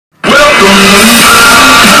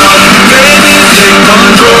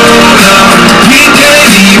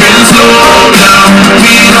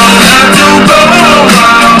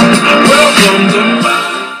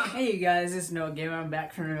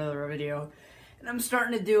And I'm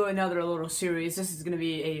starting to do another little series. This is going to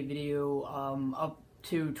be a video up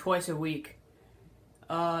to twice a week.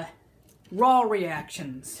 Raw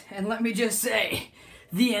reactions. And let me just say,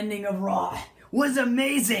 the ending of Raw was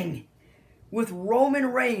amazing! With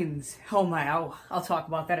Roman Reigns. Oh my, I'll talk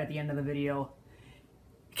about that at the end of the video.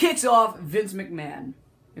 Kicks off Vince McMahon.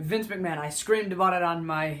 Vince McMahon, I screamed about it on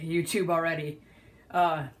my YouTube already.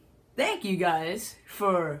 Thank you guys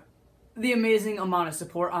for the amazing amount of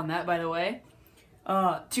support on that, by the way.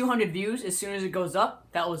 200 views as soon as it goes up.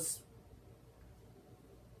 That was...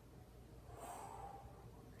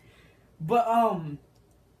 But,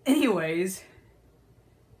 anyways,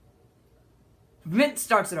 Vince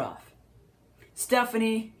starts it off.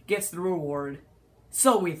 Stephanie gets the reward,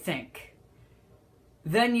 so we think.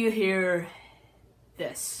 Then you hear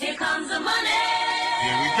this. Here comes the money!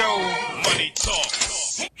 Here we go. Money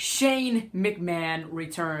talk. Shane McMahon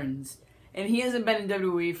returns. And he hasn't been in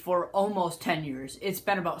WWE for almost 10 years. It's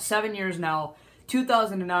been about 7 years now.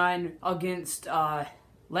 2009 against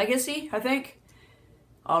Legacy, I think.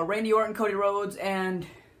 Randy Orton, Cody Rhodes, and...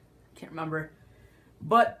 can't remember.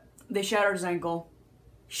 But they shattered his ankle.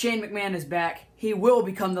 Shane McMahon is back. He will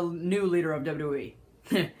become the new leader of WWE.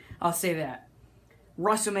 I'll say that.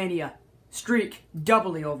 WrestleMania. Streak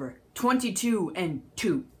doubly over.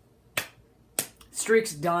 22-2.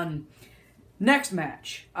 Streak's done. Next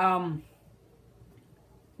match.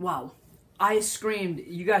 Wow. I screamed.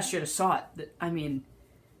 You guys should have saw it. I mean,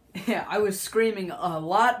 yeah, I was screaming a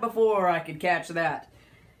lot before I could catch that.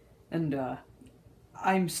 And,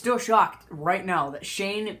 I'm still shocked right now that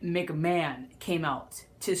Shane McMahon came out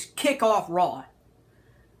to kick off Raw.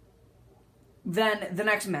 Then, the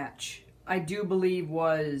next match, I do believe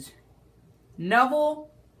was Neville,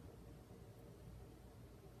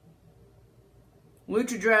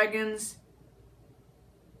 Lucha Dragons,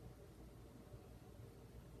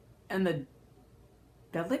 and the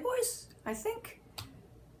Dudley Boys, I think?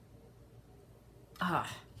 I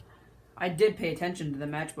did pay attention to the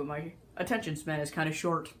match, but my attention span is kind of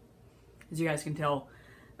short, as you guys can tell.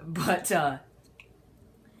 But,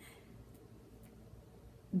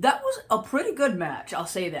 that was a pretty good match, I'll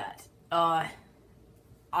say that. I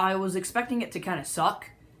was expecting it to kind of suck,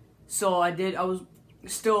 so I was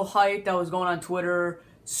still hyped. I was going on Twitter,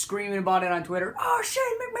 screaming about it on Twitter. Oh,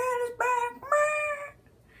 Shane McMahon is back!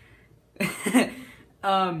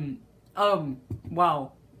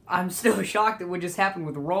 Wow. I'm still shocked at what just happened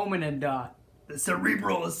with Roman and, the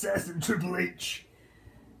cerebral assassin Triple H.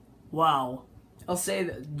 Wow. I'll say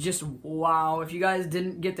that, just wow. If you guys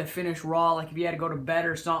didn't get to finish Raw, like if you had to go to bed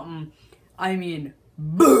or something, I mean,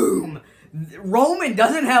 boom! Roman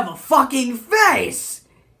doesn't have a fucking face!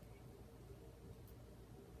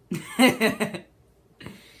 I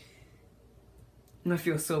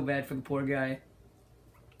feel so bad for the poor guy.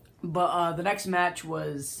 But, the next match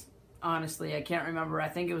was, honestly, I can't remember. I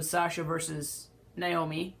think it was Sasha versus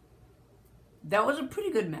Naomi. That was a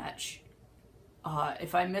pretty good match.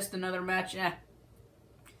 If I missed another match,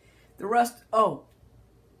 The rest,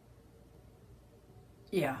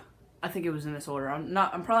 yeah, I think it was in this order.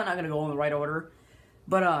 I'm probably not gonna go in the right order,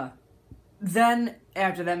 but then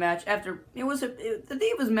after that match, the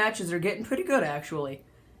Divas matches are getting pretty good actually.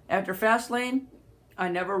 After Fastlane, I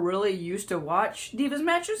never really used to watch Divas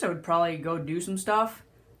matches. I would probably go do some stuff,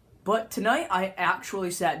 but tonight I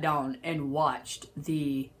actually sat down and watched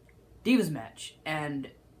the Divas match, and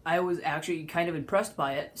I was actually kind of impressed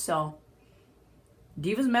by it. So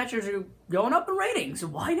Divas matches are going up in ratings.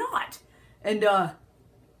 Why not? And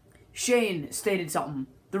Shane stated something.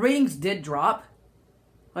 The ratings did drop.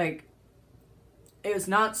 Like, it was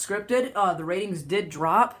not scripted. The ratings did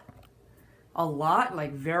drop a lot.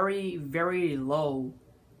 Like, very, very low.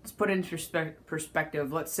 Let's put it in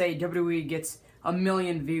perspective. Let's say WWE gets 1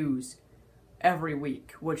 million views every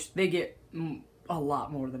week, which they get a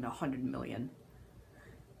lot more than 100 million.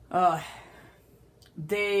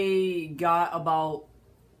 They got about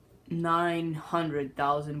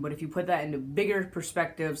 900,000, but if you put that into bigger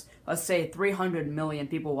perspectives, let's say 300 million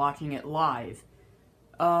people watching it live.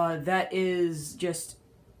 That is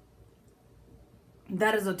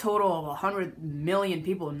a total of 100 million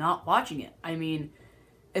people not watching it. I mean,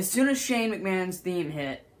 as soon as Shane McMahon's theme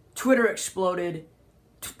hit, Twitter exploded,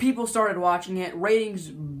 people started watching it, ratings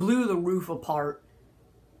blew the roof apart.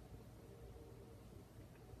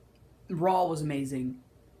 Raw was amazing.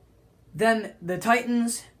 Then the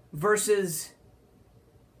Titans versus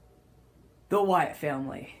the Wyatt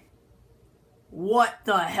family. What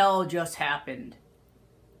the hell just happened?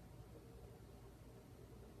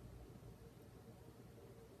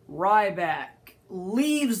 Ryback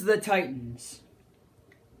leaves the Titans.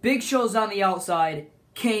 Big Show's on the outside.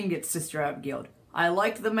 Kane gets Sister Abigail. I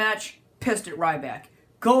liked the match. Pissed at Ryback.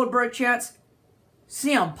 Goldberg chants.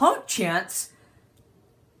 CM Punk chants.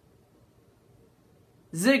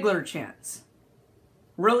 Ziggler chants.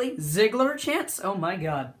 Really? Ziggler chants? Oh my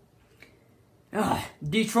god. Ugh,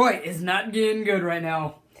 Detroit is not getting good right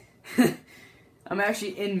now. I'm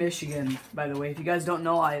actually in Michigan, by the way. If you guys don't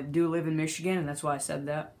know, I do live in Michigan, and that's why I said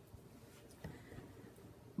that.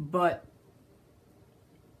 But,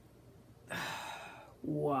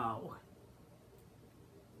 wow.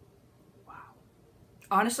 Wow.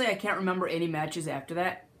 Honestly, I can't remember any matches after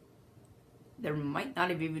that. There might not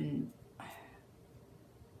have even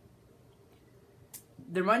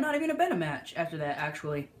have been a match after that,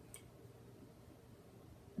 actually.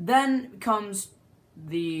 Then comes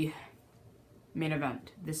the main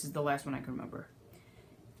event. This is the last one I can remember.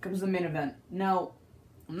 Comes the main event. Now,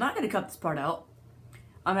 I'm not going to cut this part out.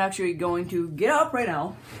 I'm actually going to get up right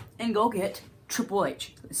now and go get Triple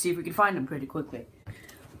H. Let's see if we can find him pretty quickly.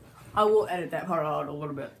 I will edit that part out a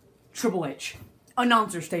little bit. Triple H.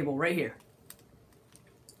 Announcer's table right here.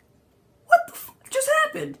 What the f just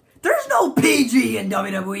happened? There's no PG in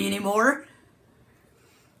WWE anymore.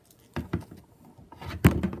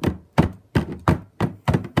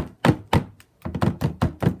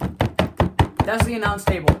 That's the announce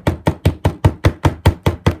table.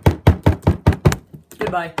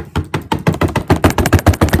 Goodbye.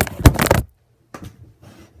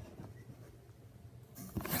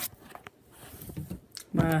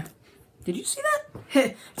 Did you see that?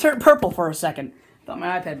 It turned purple for a second. Thought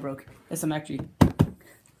my iPad broke. Yes, I'm actually...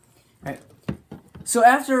 Alright. So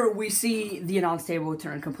after we see the announce table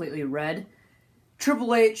turn completely red,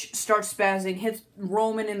 Triple H starts spazzing, hits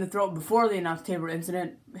Roman in the throat before the announce table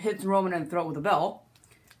incident, hits Roman in the throat with a bell,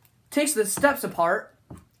 takes the steps apart,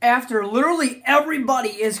 after literally everybody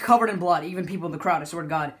is covered in blood, even people in the crowd, I swear to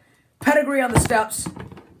God. Pedigree on the steps,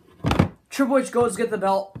 Triple H goes to get the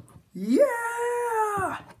belt, yeah!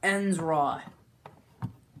 Ends Raw.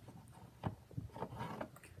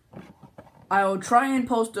 I will try and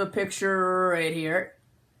post a picture right here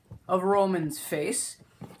of Roman's face.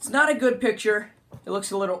 It's not a good picture. It looks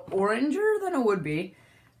a little oranger than it would be.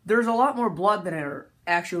 There's a lot more blood than there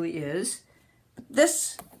actually is.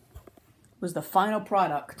 This was the final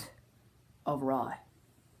product of Raw.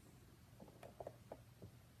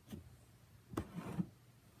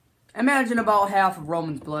 Imagine about half of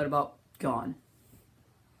Roman's blood about gone.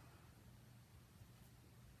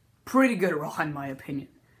 Pretty good Raw in my opinion.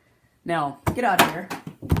 Now, get out of here.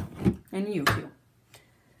 And you too.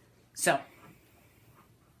 So,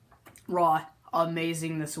 Raw,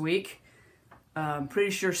 amazing this week. I'm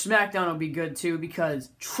pretty sure SmackDown will be good too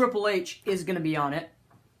because Triple H is going to be on it.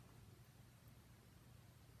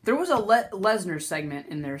 There was a Lesnar segment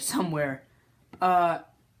in there somewhere. That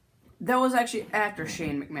was actually actor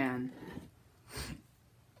Shane McMahon.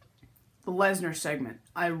 The Lesnar segment.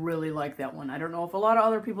 I really liked that one. I don't know if a lot of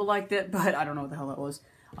other people liked it, but I don't know what the hell that was.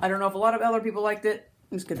 I don't know if a lot of other people liked it.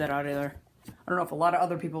 Let's get that out of there. I don't know if a lot of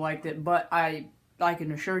other people liked it, but I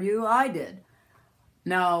can assure you I did.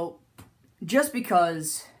 Now, just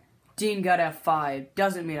because Dean got F5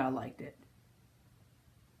 doesn't mean I liked it.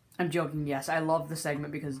 I'm joking, yes. I love the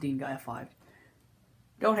segment because Dean got F5.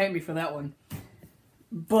 Don't hate me for that one.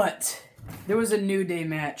 But there was a New Day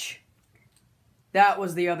match. That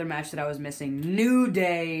was the other match that I was missing. New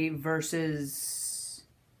Day versus...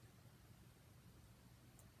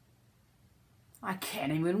 I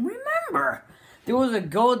can't even remember. There was a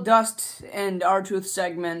Goldust and R-Truth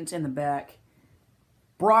segment in the back.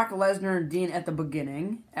 Brock Lesnar and Dean at the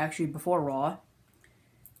beginning. Actually, before Raw.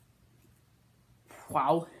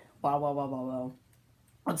 Wow. Wow.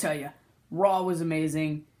 I'll tell you, Raw was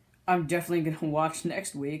amazing. I'm definitely going to watch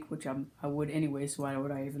next week, which I would anyway, so why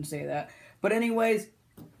would I even say that? But anyways,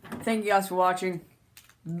 thank you guys for watching.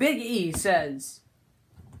 Big E says,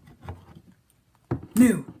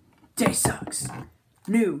 New Day sucks.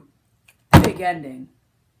 New big ending.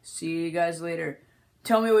 See you guys later.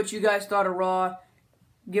 Tell me what you guys thought of Raw.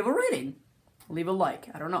 Give a rating. Leave a like.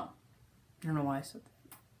 I don't know. I don't know why I said that.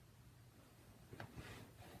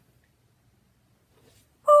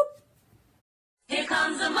 Here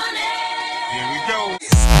comes the money. Here we go.